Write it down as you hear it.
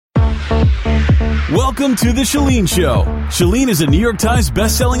Welcome to The Chalene Show. Chalene is a New York Times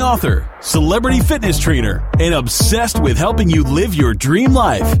bestselling author, celebrity fitness trainer, and obsessed with helping you live your dream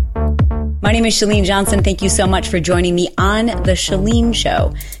life. My name is Chalene Johnson. Thank you so much for joining me on The Chalene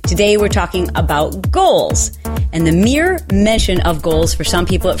Show. Today we're talking about goals. And the mere mention of goals, for some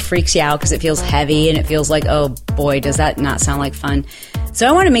people it freaks you out because it feels heavy and it feels like, oh boy, does that not sound like fun. So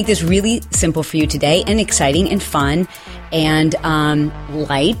I want to make this really simple for you today and exciting and fun and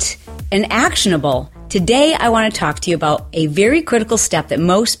light and actionable. Today, I want to talk to you about a very critical step that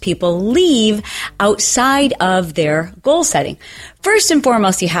most people leave outside of their goal setting. First and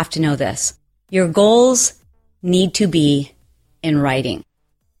foremost, you have to know this. Your goals need to be in writing.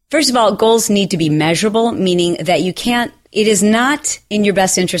 First of all, goals need to be measurable, meaning that it is not in your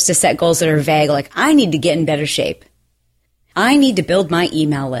best interest to set goals that are vague, like, I need to get in better shape. I need to build my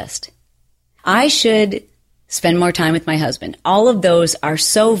email list. I should spend more time with my husband. All of those are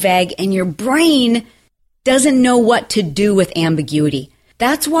so vague, and your brain doesn't know what to do with ambiguity.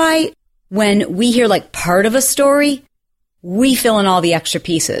 That's why when we hear like part of a story, we fill in all the extra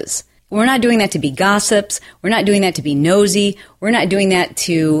pieces. We're not doing that to be gossips. We're not doing that to be nosy. We're not doing that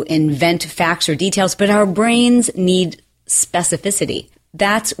to invent facts or details, but our brains need specificity.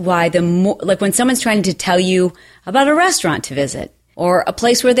 That's why when someone's trying to tell you about a restaurant to visit or a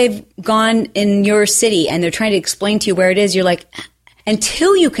place where they've gone in your city and they're trying to explain to you where it is, you're like,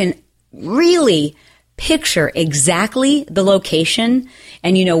 until you can really picture exactly the location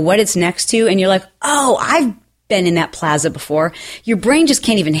and you know what it's next to, and you're like, oh, I've been in that plaza before. Your brain just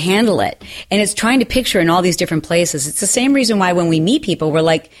can't even handle it. And it's trying to picture in all these different places. It's the same reason why when we meet people, we're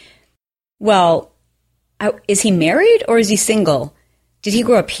like, well, is he married or is he single? Did he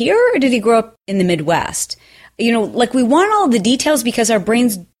grow up here or did he grow up in the Midwest? You know, like we want all the details because our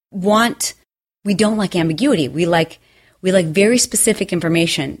brains we don't like ambiguity. We like very specific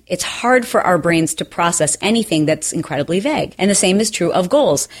information. It's hard for our brains to process anything that's incredibly vague. And the same is true of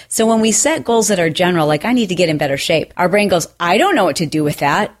goals. So when we set goals that are general, like I need to get in better shape, our brain goes, I don't know what to do with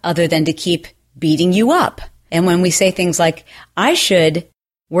that other than to keep beating you up. And when we say things like, I should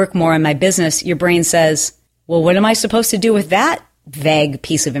work more on my business, your brain says, well, what am I supposed to do with that vague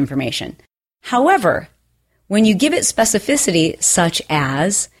piece of information? However, when you give it specificity, such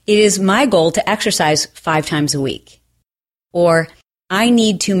as, it is my goal to exercise 5 times a week. Or, I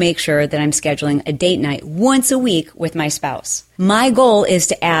need to make sure that I'm scheduling a date night once a week with my spouse. My goal is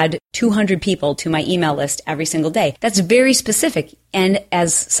to add 200 people to my email list every single day. That's very specific. And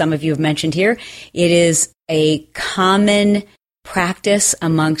as some of you have mentioned here, it is a common practice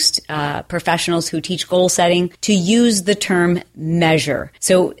amongst professionals who teach goal setting to use the term measure.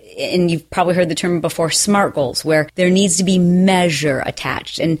 So, and you've probably heard the term before, SMART goals, where there needs to be measure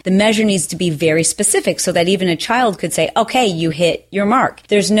attached. And the measure needs to be very specific so that even a child could say, okay, you hit your mark.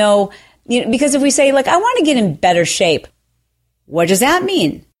 There's no, because if we say, like, I want to get in better shape, what does that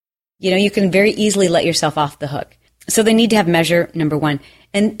mean? You can very easily let yourself off the hook. So they need to have measure, number one.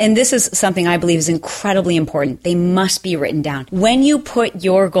 And this is something I believe is incredibly important. They must be written down. When you put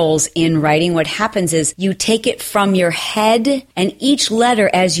your goals in writing, what happens is you take it from your head, and each letter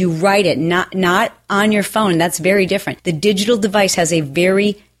as you write it, not on your phone. That's very different. The digital device has a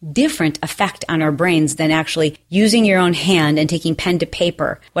very different effect on our brains than actually using your own hand and taking pen to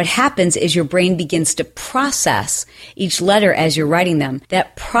paper. What happens is your brain begins to process each letter as you're writing them.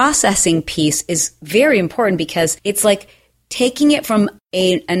 That processing piece is very important because it's like taking it from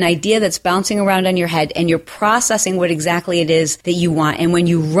an idea that's bouncing around on your head, and you're processing what exactly it is that you want. And when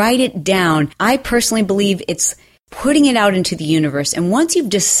you write it down, I personally believe it's putting it out into the universe. And once you've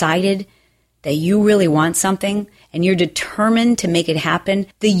decided that you really want something and you're determined to make it happen,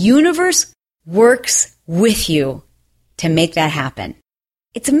 the universe works with you to make that happen.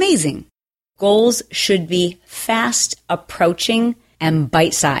 It's amazing. Goals should be fast approaching and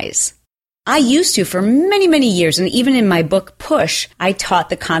bite-size. I used to for many, many years, and even in my book, Push, I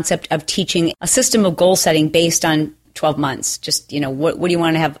taught the concept of teaching a system of goal setting based on 12 months. Just, what do you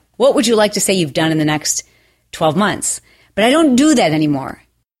want to have? What would you like to say you've done in the next 12 months? But I don't do that anymore.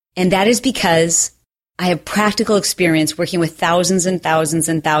 And that is because I have practical experience working with thousands and thousands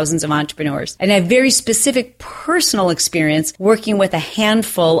and thousands of entrepreneurs. And I have very specific personal experience working with a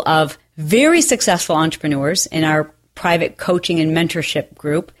handful of very successful entrepreneurs in our private coaching and mentorship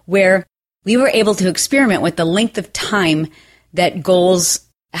group, where we were able to experiment with the length of time that goals,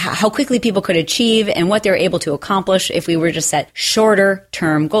 how quickly people could achieve and what they were able to accomplish if we were to set shorter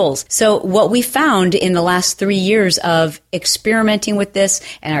term goals. So what we found in the last 3 years of experimenting with this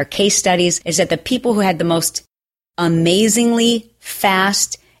and our case studies is that the people who had the most amazingly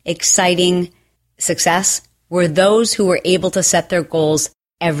fast, exciting success were those who were able to set their goals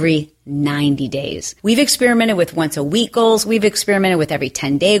every 90 days. We've experimented with once a week goals. We've experimented with every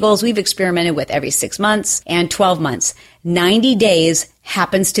 10-day goals. We've experimented with every 6 months and 12 months. 90 days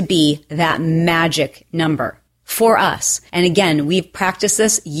happens to be that magic number for us. And again, we've practiced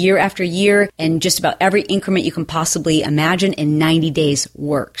this year after year, and just about every increment you can possibly imagine in 90 days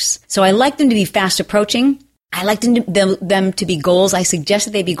works. So I like them to be fast approaching. I like them to be goals. I suggest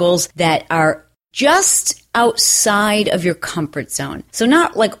that they be goals that are just outside of your comfort zone. So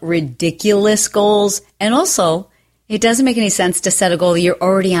not like ridiculous goals. And also, it doesn't make any sense to set a goal that you're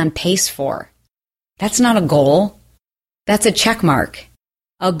already on pace for. That's not a goal. That's a check mark.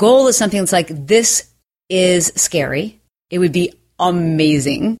 A goal is something that's like, this is scary. It would be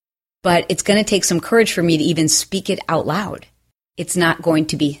amazing, but it's going to take some courage for me to even speak it out loud. It's not going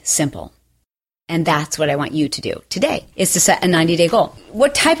to be simple. And that's what I want you to do today, is to set a 90-day goal.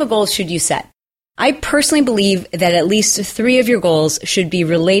 What type of goals should you set? I personally believe that at least 3 of your goals should be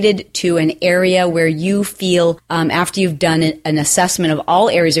related to an area where you feel, after you've done an assessment of all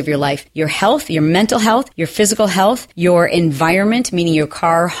areas of your life, your health, your mental health, your physical health, your environment, meaning your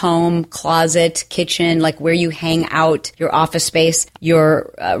car, home, closet, kitchen, like where you hang out, your office space,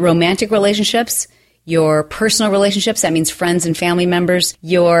 your romantic relationships, your personal relationships, that means friends and family members,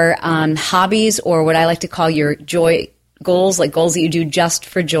 your hobbies, or what I like to call your joy goals, like goals that you do just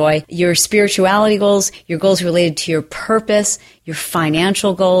for joy, your spirituality goals, your goals related to your purpose, your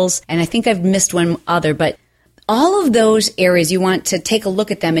financial goals, and I think I've missed one other, but all of those areas you want to take a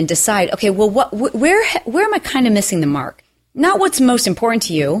look at them and decide, okay, well, where am I kind of missing the mark? Not what's most important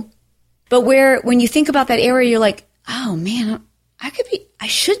to you, but where, when you think about that area, you're like, oh man, I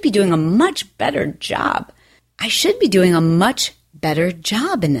should be doing a much better job. I should be doing a much better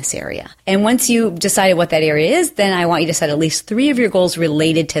job in this area. And once you've decided what that area is, then I want you to set at least 3 of your goals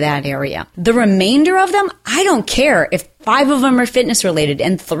related to that area. The remainder of them, I don't care if 5 of them are fitness related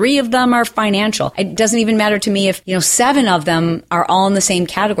and 3 of them are financial. It doesn't even matter to me if, 7 of them are all in the same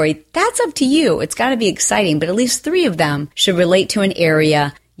category. That's up to you. It's got to be exciting, but at least 3 of them should relate to an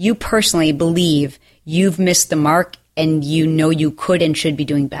area you personally believe you've missed the mark and you know you could and should be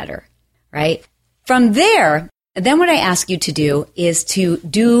doing better, right? From there, then what I ask you to do is to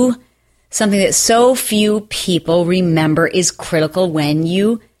do something that so few people remember is critical when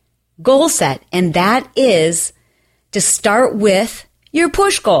you goal set, and that is to start with your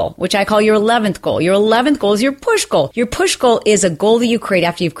push goal, which I call your 11th goal. Your 11th goal is your push goal. Your push goal is a goal that you create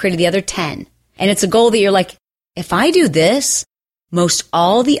after you've created the other 10. And it's a goal that you're like, if I do this, most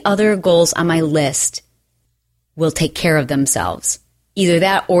all the other goals on my list will take care of themselves. Either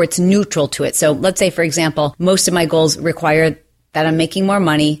that or it's neutral to it. So let's say, for example, most of my goals require that I'm making more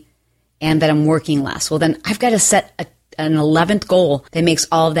money and that I'm working less. Well, then I've got to set an 11th goal that makes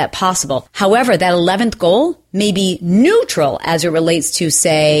all of that possible. However, that 11th goal may be neutral as it relates to,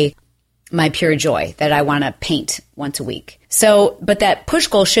 say, my pure joy that I want to paint once a week. So, but that push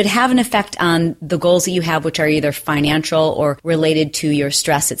goal should have an effect on the goals that you have, which are either financial or related to your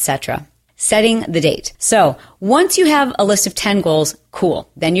stress, etc. Setting the date. So once you have a list of 10 goals,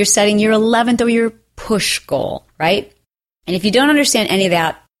 cool. Then you're setting your 11th or your push goal, right? And if you don't understand any of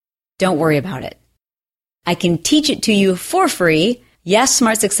that, don't worry about it. I can teach it to you for free. Yes,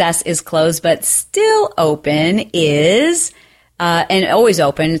 Smart Success is closed, but still open is, and always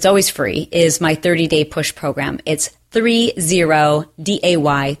open, it's always free, is my 30-day push program. It's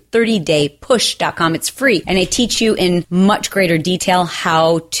 30daypush.com. It's free. And I teach you in much greater detail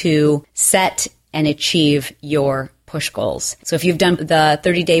how to set and achieve your push goals. So if you've done the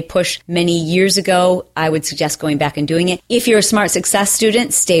 30-day push many years ago, I would suggest going back and doing it. If you're a Smart Success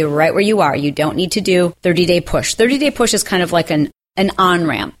student, stay right where you are. You don't need to do 30-day push. 30-day push is kind of like an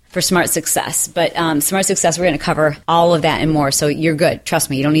on-ramp for Smart Success. But Smart Success, we're going to cover all of that and more. So you're good. Trust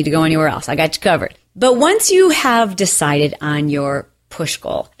me, you don't need to go anywhere else. I got you covered. But once you have decided on your push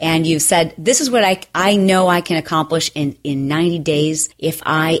goal and you've said, this is what I know I can accomplish in 90 days if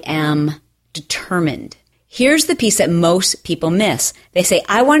I am determined. Here's the piece that most people miss. They say,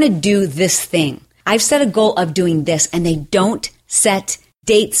 I want to do this thing. I've set a goal of doing this, and they don't set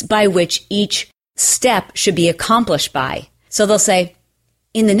dates by which each step should be accomplished by. So they'll say,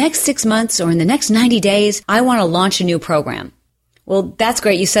 in the next 6 months or in the next 90 days, I want to launch a new program. Well, that's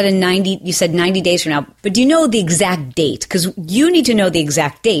great. You said 90 days from now, but do you know the exact date? Because you need to know the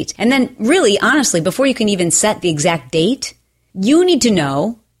exact date. And then really, honestly, before you can even set the exact date, you need to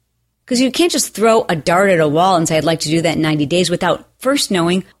know, because you can't just throw a dart at a wall and say, I'd like to do that in 90 days without first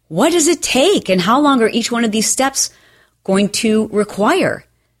knowing what does it take and how long are each one of these steps going to require.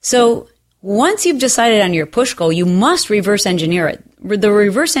 So once you've decided on your push goal, you must reverse engineer it. The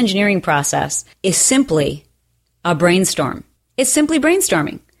reverse engineering process is simply a brainstorm. It's simply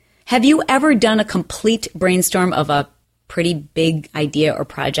brainstorming. Have you ever done a complete brainstorm of a pretty big idea or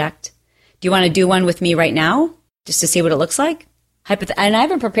project? Do you want to do one with me right now just to see what it looks like? And I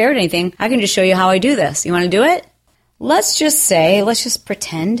haven't prepared anything. I can just show you how I do this. You want to do it? Let's just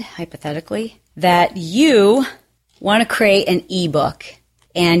pretend, hypothetically, that you want to create an ebook,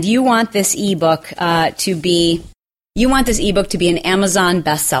 and you want this ebook to be an Amazon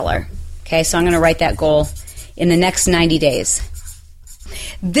bestseller. Okay, so I'm going to write that goal in the next 90 days.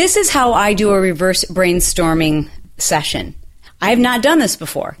 This is how I do a reverse brainstorming session. I have not done this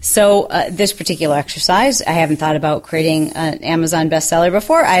before. So this particular exercise, I haven't thought about creating an Amazon bestseller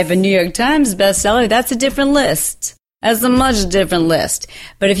before. I have a New York Times bestseller. That's a different list. That's a much different list.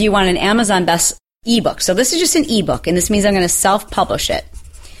 But if you want an Amazon best ebook, so this is just an ebook, and this means I'm going to self-publish it.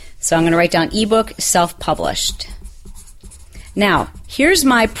 So I'm going to write down ebook self-published. Now, here's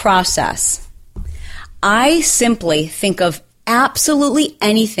my process. I simply think of absolutely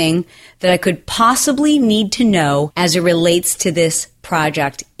anything that I could possibly need to know as it relates to this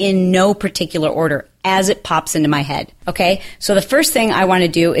project in no particular order as it pops into my head. Okay? So the first thing I want to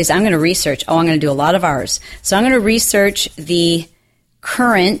do is I'm going to research. I'm going to do a lot of ours. So I'm going to research the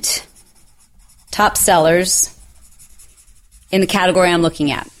current top sellers in the category I'm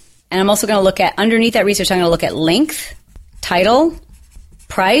looking at. And I'm also going to look at, underneath that research, I'm going to look at length, title,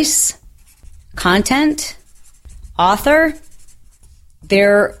 price, content, author,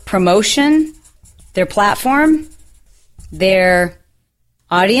 their promotion, their platform, their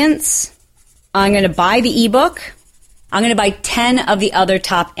audience. I'm going to buy the ebook. I'm going to buy 10 of the other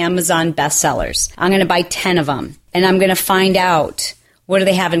top Amazon bestsellers. I'm going to buy 10 of them. And I'm going to find out, what do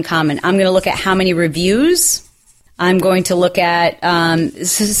they have in common? I'm going to look at how many reviews. I'm going to look at,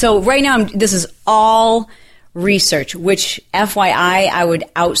 so right now, this is all research, which FYI, I would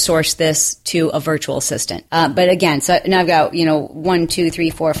outsource this to a virtual assistant. But again, so now I've got, 1, 2, 3,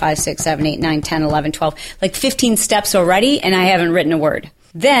 4, 5, 6, 7, 8, 9, 10, 11, 12, like 15 steps already, and I haven't written a word.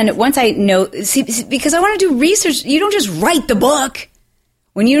 Then once I know, because I want to do research, you don't just write the book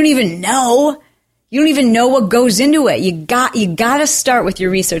when you don't even know. You don't even know what goes into it. You got to start with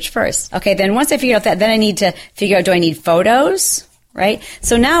your research first. Okay, then once I figure out that, then I need to figure out, do I need photos? Right?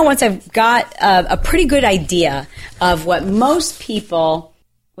 So now once I've got a pretty good idea of what most people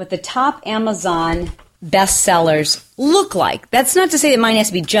with the top Amazon bestsellers look like. That's not to say that mine has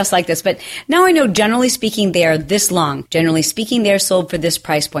to be just like this, but now I know, generally speaking, they are this long. Generally speaking, they're sold for this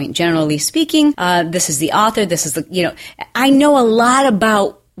price point. Generally speaking, this is the author, this is the, I know a lot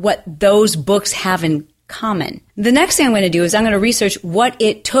about what those books have in common. The next thing I'm going to do is I'm going to research what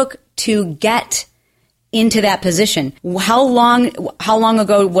it took to get into that position. How long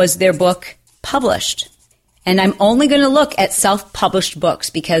ago was their book published? And I'm only going to look at self-published books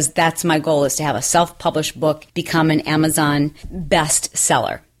because that's my goal, is to have a self-published book become an Amazon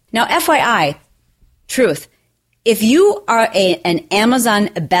bestseller. Now, FYI, truth, if you are an Amazon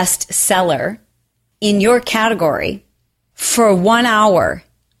bestseller in your category for 1 hour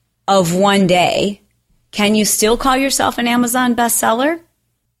of one day, can you still call yourself an Amazon bestseller?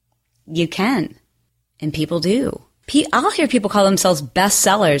 You can. And people do. I'll hear people call themselves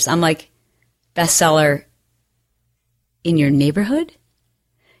bestsellers. I'm like, bestseller in your neighborhood?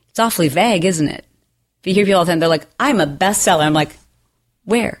 It's awfully vague, isn't it? If you hear people all the time, they're like, I'm a bestseller. I'm like,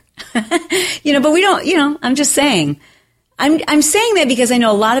 where? But we don't, I'm just saying. I'm saying that because I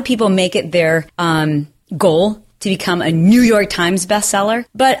know a lot of people make it their goal to become a New York Times bestseller.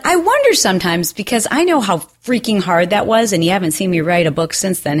 But I wonder sometimes, because I know how freaking hard that was, and you haven't seen me write a book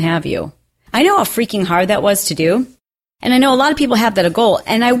since then, have you? I know how freaking hard that was to do. And I know a lot of people have that a goal.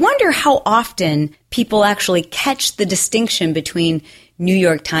 And I wonder how often people actually catch the distinction between New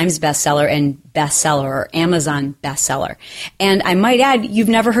York Times bestseller and bestseller, or Amazon bestseller. And I might add, you've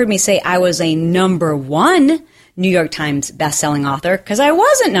never heard me say I was a number one New York Times bestselling author, because I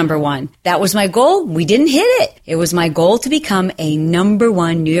wasn't number one. That was my goal. We didn't hit it. It was my goal to become a number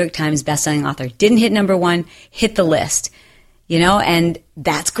one New York Times bestselling author. Didn't hit number one, hit the list. And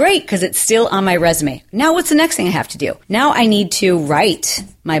that's great because it's still on my resume. Now, what's the next thing I have to do? Now I need to write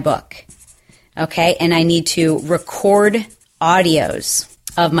my book, okay? And I need to record audios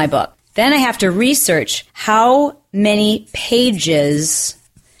of my book. Then I have to research how many pages,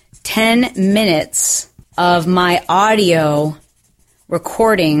 10 minutes of my audio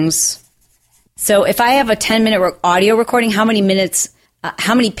recordings. So if I have a 10-minute audio recording, how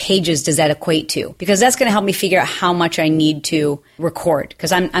many pages does that equate to? Because that's going to help me figure out how much I need to record. Because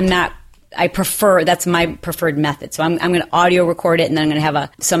that's my preferred method. So I'm going to audio record it, and then I'm going to have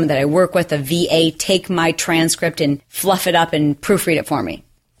someone that I work with, a VA, take my transcript and fluff it up and proofread it for me.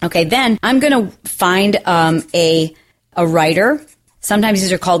 Okay, then I'm going to find a a writer. Sometimes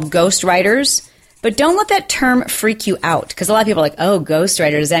these are called ghost writers. But don't let that term freak you out, because a lot of people are like, oh,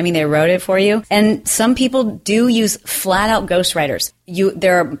 ghostwriter, does that mean they wrote it for you? And some people do use flat-out ghostwriters.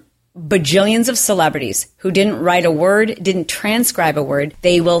 There are bajillions of celebrities who didn't write a word, didn't transcribe a word.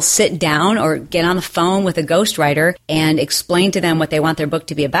 They will sit down or get on the phone with a ghostwriter and explain to them what they want their book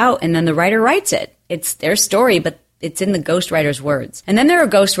to be about, and then the writer writes it. It's their story, but it's in the ghostwriter's words. And then there are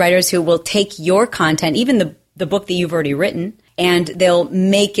ghostwriters who will take your content, even the book that you've already written, and they'll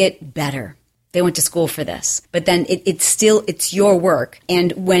make it better. They went to school for this. But then it's your work.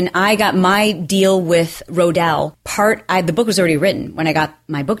 And when I got my deal with Rodale, the book was already written when I got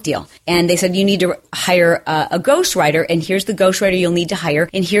my book deal. And they said, you need to hire a ghostwriter, and here's the ghostwriter you'll need to hire,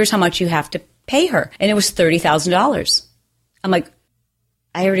 and here's how much you have to pay her. And it was $30,000. I'm like,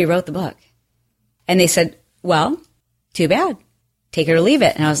 I already wrote the book. And they said, well, too bad. Take it or leave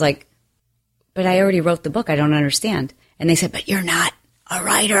it. And I was like, but I already wrote the book. I don't understand. And they said, but you're not a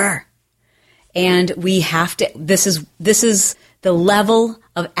writer. And we have to, this is the level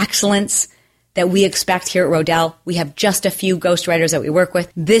of excellence that we expect here at Rodale. We have just a few ghostwriters that we work with.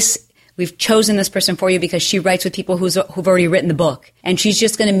 We've chosen this person for you because she writes with people who've already written the book. And she's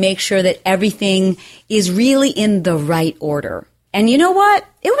just going to make sure that everything is really in the right order. And you know what?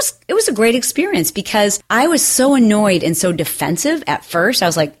 It was a great experience because I was so annoyed and so defensive at first. I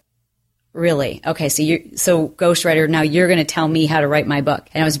was like, really? Okay, so ghostwriter, now you're going to tell me how to write my book.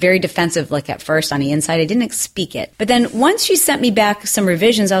 And I was very defensive, like at first on the inside. I didn't speak it. But then once she sent me back some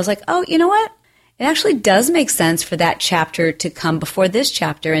revisions, I was like, oh, you know what? It actually does make sense for that chapter to come before this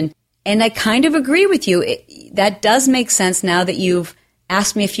chapter. And I kind of agree with you. That does make sense now that you've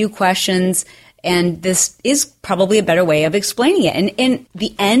asked me a few questions. And this is probably a better way of explaining it. And in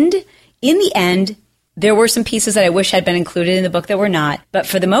the end, there were some pieces that I wish had been included in the book that were not. But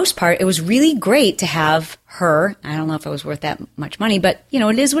for the most part, it was really great to have her. I don't know if it was worth that much money, but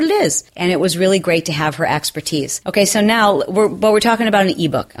it is what it is. And it was really great to have her expertise. Okay, so now we're talking about an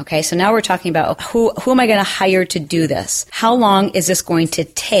ebook. Okay, so now we're talking about who am I going to hire to do this? How long is this going to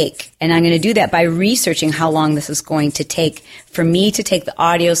take? And I'm going to do that by researching how long this is going to take for me to take the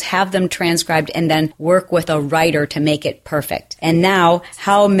audios, have them transcribed, and then work with a writer to make it perfect. And now,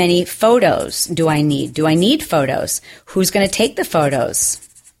 how many photos do I need? Do I need photos? Who's going to take the photos?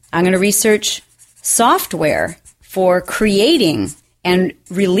 I'm going to research software for creating and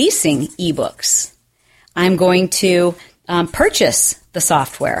releasing ebooks. I'm going to purchase the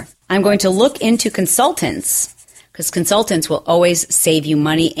software. I'm going to look into consultants, because consultants will always save you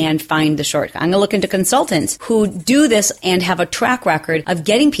money and find the shortcut. I'm going to look into consultants who do this and have a track record of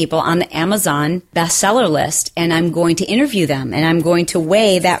getting people on the Amazon bestseller list, and I'm going to interview them, and I'm going to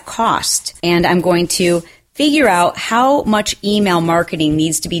weigh that cost, and I'm going to figure out how much email marketing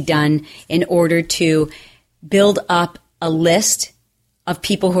needs to be done in order to build up a list of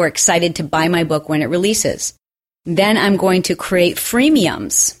people who are excited to buy my book when it releases. Then I'm going to create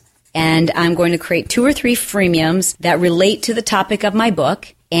freemiums. And I'm going to create 2 or 3 freemiums that relate to the topic of my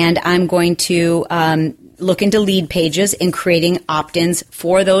book. And I'm going to look into lead pages and creating opt-ins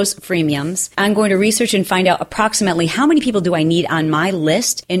for those freemiums. I'm going to research and find out approximately how many people do I need on my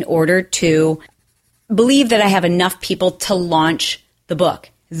list in order to believe that I have enough people to launch the book.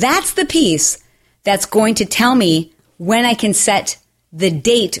 That's the piece that's going to tell me when I can set the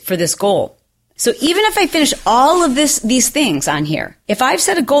date for this goal. So even if I finish all of these things on here, if I've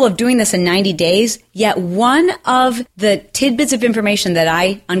set a goal of doing this in 90 days, yet one of the tidbits of information that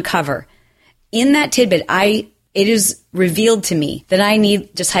I uncover, in that tidbit, it is revealed to me that I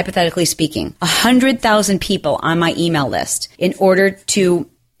need, just hypothetically speaking, 100,000 people on my email list in order to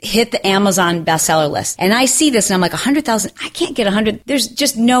hit the Amazon bestseller list. And I see this and I'm like, 100,000, I can't get 100. There's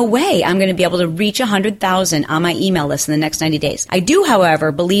just no way I'm going to be able to reach 100,000 on my email list in the next 90 days. I do,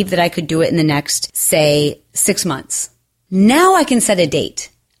 however, believe that I could do it in the next, say, 6 months. Now I can set a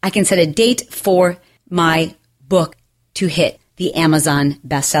date. I can set a date for my book to hit the Amazon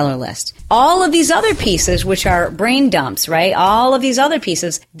bestseller list. All of these other pieces, which are brain dumps, right? All of these other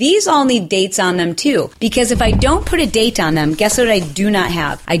pieces, these all need dates on them too. Because if I don't put a date on them, guess what I do not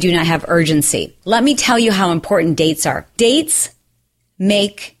have? I do not have urgency. Let me tell you how important dates are. Dates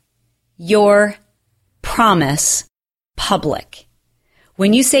make your promise public.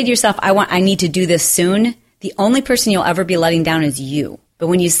 When you say to yourself, I need to do this soon, the only person you'll ever be letting down is you. But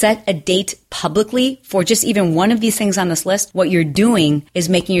when you set a date publicly for just even one of these things on this list, what you're doing is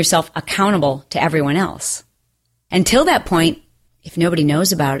making yourself accountable to everyone else. Until that point, if nobody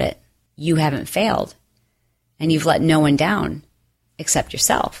knows about it, you haven't failed. And you've let no one down except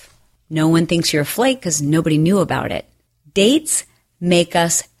yourself. No one thinks you're a flake because nobody knew about it. Dates make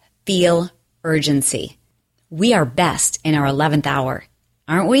us feel urgency. we are best in our 11th hour,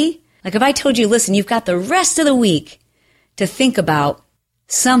 aren't we? Like if I told you, listen, you've got the rest of the week to think about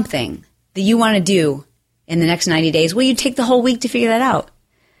something that you want to do in the next 90 days, well, you'd take the whole week to figure that out.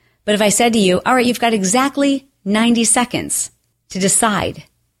 But if I said to you, all right, you've got exactly 90 seconds to decide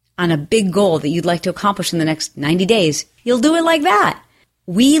on a big goal that you'd like to accomplish in the next 90 days, you'll do it like that.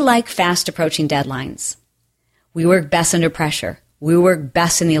 We like fast approaching deadlines. We work best under pressure. We work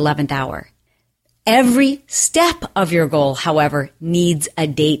best in the 11th hour. Every step of your goal, however, needs a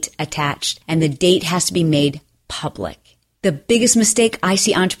date attached, and the date has to be made public. The biggest mistake I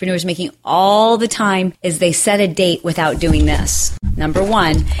see entrepreneurs making all the time is they set a date without doing this. Number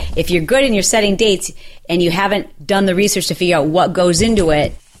one, if you're good and you're setting dates and you haven't done the research to figure out what goes into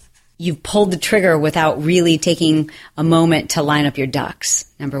it, you've pulled the trigger without really taking a moment to line up your ducks,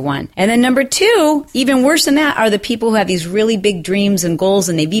 number one. And then number two, even worse than that, are the people who have these really big dreams and goals,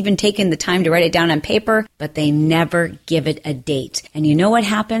 and they've even taken the time to write it down on paper, but they never give it a date. And you know what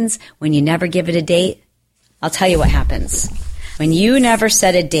happens when you never give it a date? I'll tell you what happens. When you never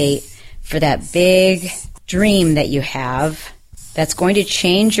set a date for that big dream that you have that's going to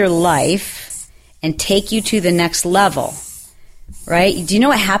change your life and take you to the next level, right? Do you know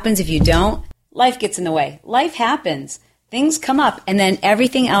what happens if you don't? Life gets in the way. Life happens. Things come up, and then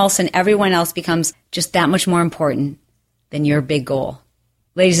everything else and everyone else becomes just that much more important than your big goal.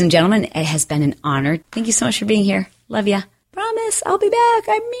 Ladies and gentlemen, it has been an honor. Thank you so much for being here. Love ya. Promise, I'll be back.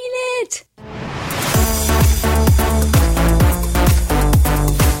 I mean it.